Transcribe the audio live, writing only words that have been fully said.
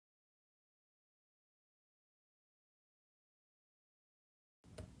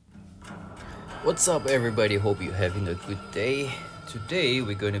What's up everybody, hope you're having a good day. Today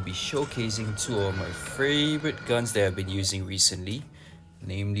we're going to be showcasing two of my favorite guns that I've been using recently,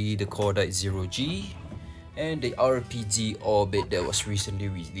 namely the Cordite 0G and the RPD Orbit that was recently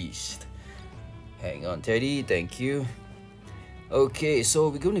released. Hang on Teddy, thank you. Okay, so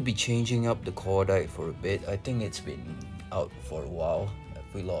we're going to be changing up the Cordite for a bit. I think it's been out for a while.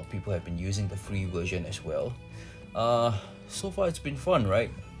 I feel a lot of people have been using the free version as well. So far it's been fun, right?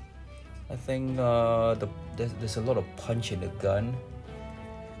 I think there's a lot of punch in the gun,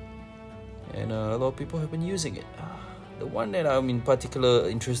 and a lot of people have been using it. The one that I'm in particular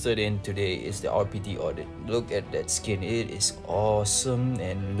interested in today is the RPD Audit. Look at that skin, it is awesome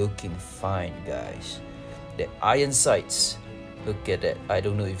and looking fine, guys. The iron sights, look at that. I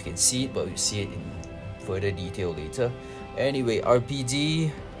don't know if you can see it, but we'll see it in further detail later. Anyway,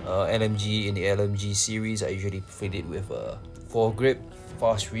 RPD, LMG, in the LMG series, I usually fit it with a foregrip,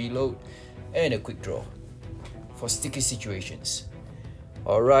 fast reload, and a quick draw for sticky situations.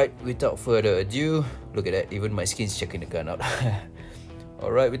 Alright, without further ado, look at that, even my skin's checking the gun out.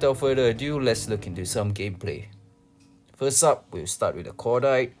 Alright, without further ado, let's look into some gameplay. First up, we'll start with a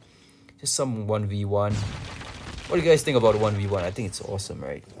Cordite, just some 1v1. What do you guys think about 1v1? I think it's awesome,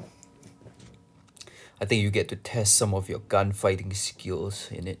 right? I think you get to test some of your gunfighting skills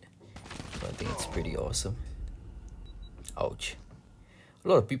in it. So I think it's pretty awesome. Ouch. A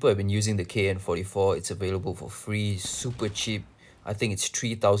lot of people have been using the KN44. It's available for free, super cheap. I think it's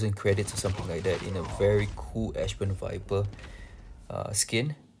 3,000 credits or something like that in a very cool Ashburn Viper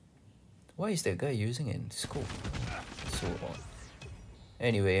skin. Why is that guy using it in scope? So odd.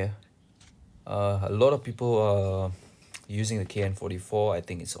 Anyway, a lot of people are using the KN44. I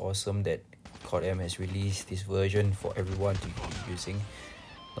think it's awesome that COD M has released this version for everyone to be using.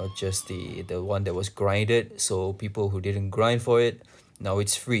 Not just the one that was grinded, so people who didn't grind for it, now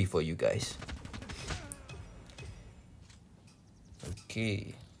it's free for you guys.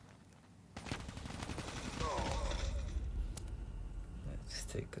 Okay. Let's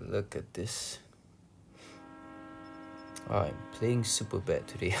take a look at this. I'm playing super bad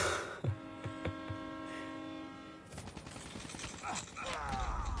today.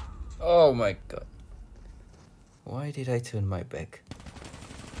 Oh my god. Why did I turn my back?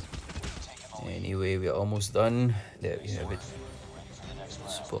 Anyway, we're almost done. There we have it.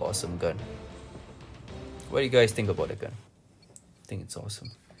 Super awesome gun. What do you guys think about the gun? I think it's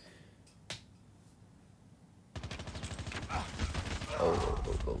awesome.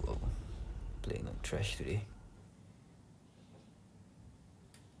 Oh. Playing like trash today.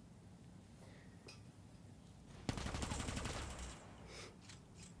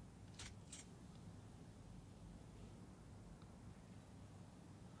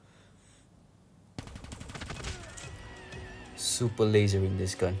 Super lasering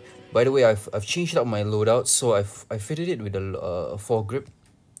this gun. By the way, I've changed out my loadout, so I fitted it with a foregrip,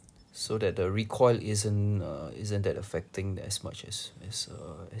 so that the recoil isn't that affecting as much as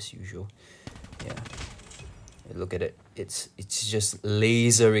usual. Yeah, look at it. It's just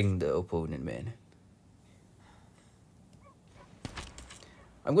lasering the opponent, man.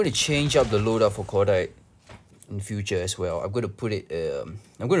 I'm going to change up the loadout for Cordite in future as well. I'm going to put it.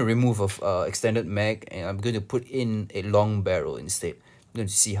 I'm going to remove a extended mag, and I'm going to put in a long barrel instead. I'm going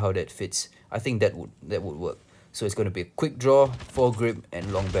to see how that fits. I think that would work. So it's going to be a quick draw, foregrip,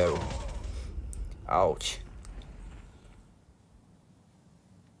 and long barrel. Ouch.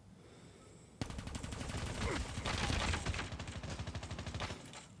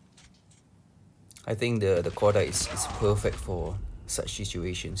 I think the Cordite is perfect for such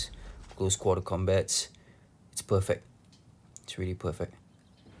situations. Close quarter combats. It's perfect. It's really perfect.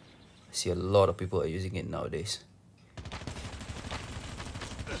 I see a lot of people are using it nowadays.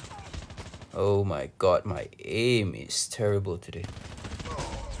 Oh my god, my aim is terrible today.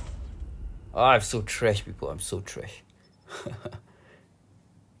 Oh, I'm so trash, people. I'm so trash.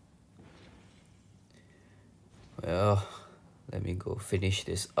 Well, let me go finish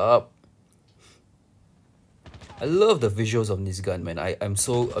this up. I love the visuals of this gun, man. I'm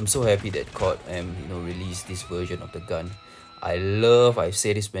so happy that COD M released this version of the gun. I've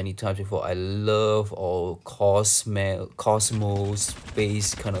said this many times before, I love all cosmos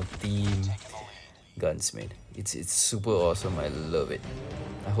space kind of theme guns, man. It's super awesome. I love it.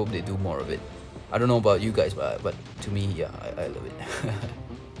 I hope they do more of it. I don't know about you guys, but to me, yeah, I love it.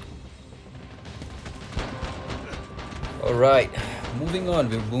 Alright, moving on,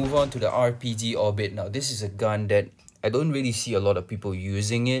 we'll move on to the RPD Orbit. Now, this is a gun that I don't really see a lot of people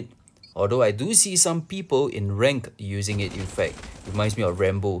using it. Although I do see some people in rank using it. In fact, it reminds me of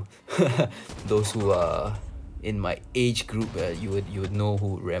Rambo. Those who are in my age group, you would know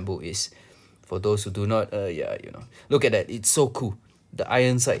who Rambo is. For those who do not, yeah, you know, look at that. It's so cool. The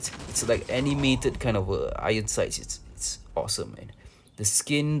iron sights. It's like animated kind of iron sights. It's awesome, man. The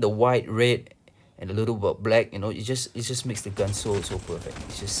skin, the white, red, and a little bit black. You know, it just makes the gun so perfect.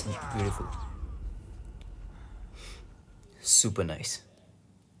 It's just beautiful. Super nice.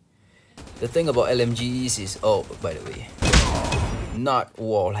 The thing about LMGs is, oh, by the way, not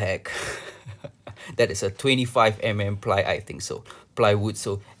wall hack. That is a 25mm ply, I think so. Plywood,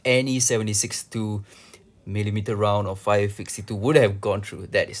 so any 76.2 millimeter round or 5.62 would have gone through.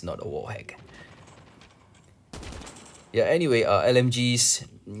 That is not a wall hack. Yeah, anyway, LMGs,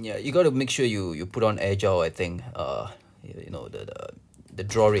 yeah, you got to make sure you put on agile, I think. You know, the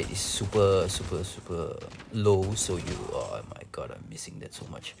draw rate is super low, so you, oh my god, I'm missing that so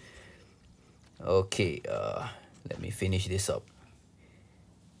much. Okay, let me finish this up.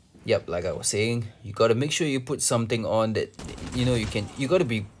 Yep, like I was saying, you gotta make sure you put something on that, you know, you gotta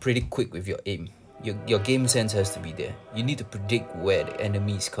be pretty quick with your aim. Your game sense has to be there. You need to predict where the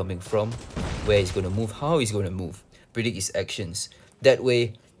enemy is coming from, where he's gonna move, how he's gonna move, predict his actions. That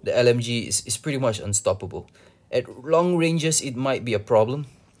way, the LMG is pretty much unstoppable. At long ranges, it might be a problem.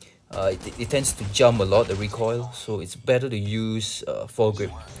 It tends to jump a lot, the recoil, so it's better to use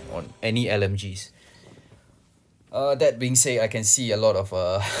foregrip on any LMGs. That being said, I can see a lot of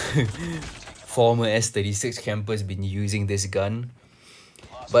former S36 campers been using this gun.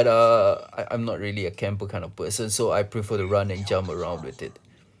 But I'm not really a camper kind of person, so I prefer to run and jump around with it.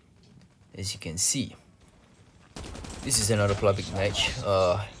 As you can see, this is another public match.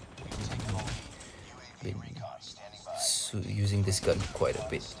 Been using this gun quite a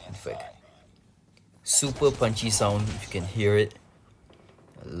bit, in fact. Super punchy sound, if you can hear it.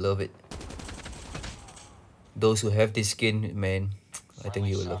 I love it. Those who have this skin, man, I think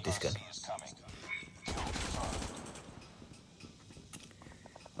you will love this gun.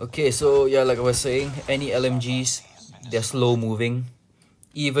 Okay, so yeah, like I was saying, any LMGs, they're slow moving.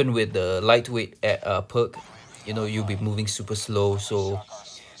 Even with the lightweight perk, you know, you'll be moving super slow. So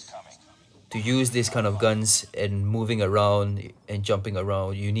to use this kind of guns and moving around and jumping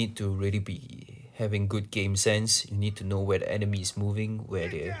around, you need to really be having good game sense. You need to know where the enemy is moving, where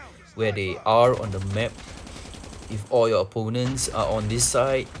they are on the map. If all your opponents are on this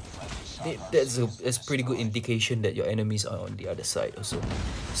side, that's pretty good indication that your enemies are on the other side also.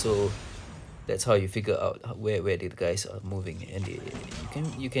 So that's how you figure out where the guys are moving, and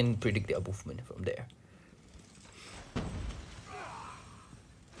you can predict their movement from there.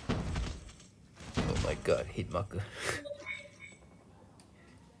 Oh my god, hit marker.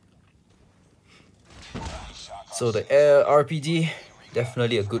 So the RPD,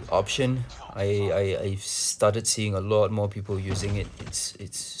 definitely a good option. I've started seeing a lot more people using it.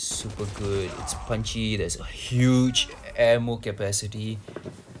 It's super good. It's punchy. There's a huge ammo capacity,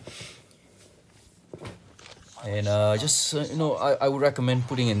 and just you know, I would recommend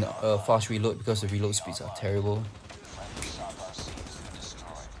putting in a fast reload because the reload speeds are terrible.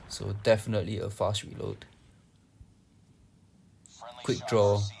 So definitely a fast reload, quick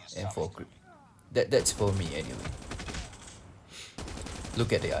draw, and foregrip. That's for me anyway.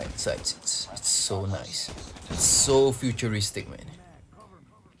 Look at the iron sights. It's so nice. It's so futuristic, man.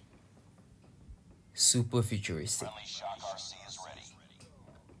 Super futuristic.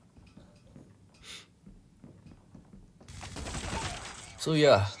 So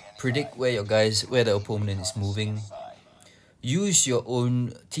yeah, predict where the opponent is moving. Use your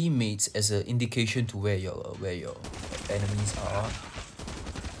own teammates as an indication to where your enemies are,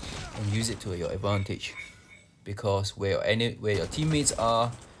 and use it to your advantage. Because where your teammates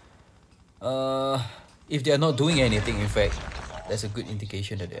are, if they are not doing anything, in fact, that's a good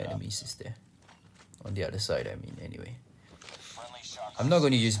indication that the enemies is there on the other side. I mean, anyway, I'm not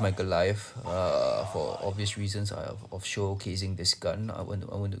going to use my Goliath for obvious reasons of showcasing this gun. I want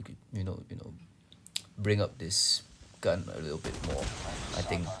to you know bring up this gun a little bit more. I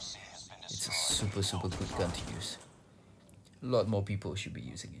think it's a super good gun to use. A lot more people should be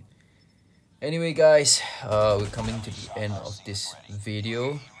using it. Anyway guys, we're coming to the end of this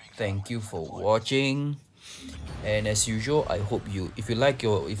video. Thank you for watching, and as usual, I hope if you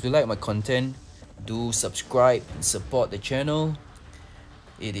like my content, do subscribe and support the channel.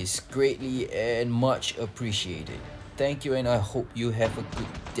 It is greatly and much appreciated. Thank you, and I hope you have a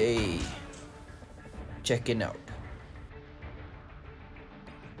good day. Checking out.